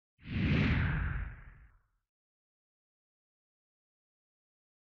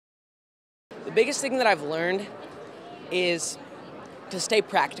The biggest thing that I've learned is to stay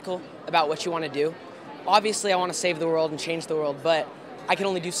practical about what you want to do. Obviously, I want to save the world and change the world, but I can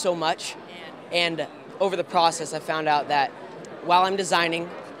only do so much. And over the process, I found out that while I'm designing,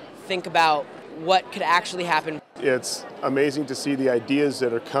 think about what could actually happen. It's amazing to see the ideas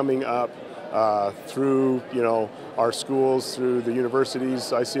that are coming up through, our schools, through the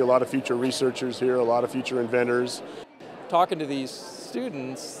universities. I see a lot of future researchers here, a lot of future inventors. Talking to these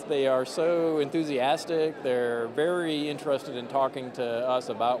students, they are so enthusiastic. They're very interested in talking to us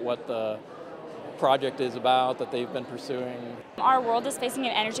about what the project is about that they've been pursuing. Our world is facing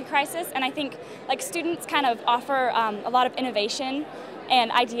an energy crisis, and I think students kind of offer a lot of innovation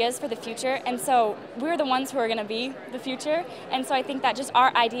and ideas for the future, and so we're the ones who are going to be the future, and so I think that just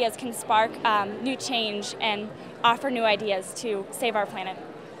our ideas can spark new change and offer new ideas to save our planet.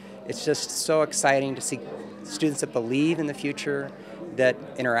 It's just so exciting to see students that believe in the future, that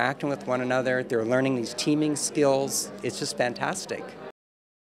interacting with one another, they're learning these teaming skills. It's just fantastic.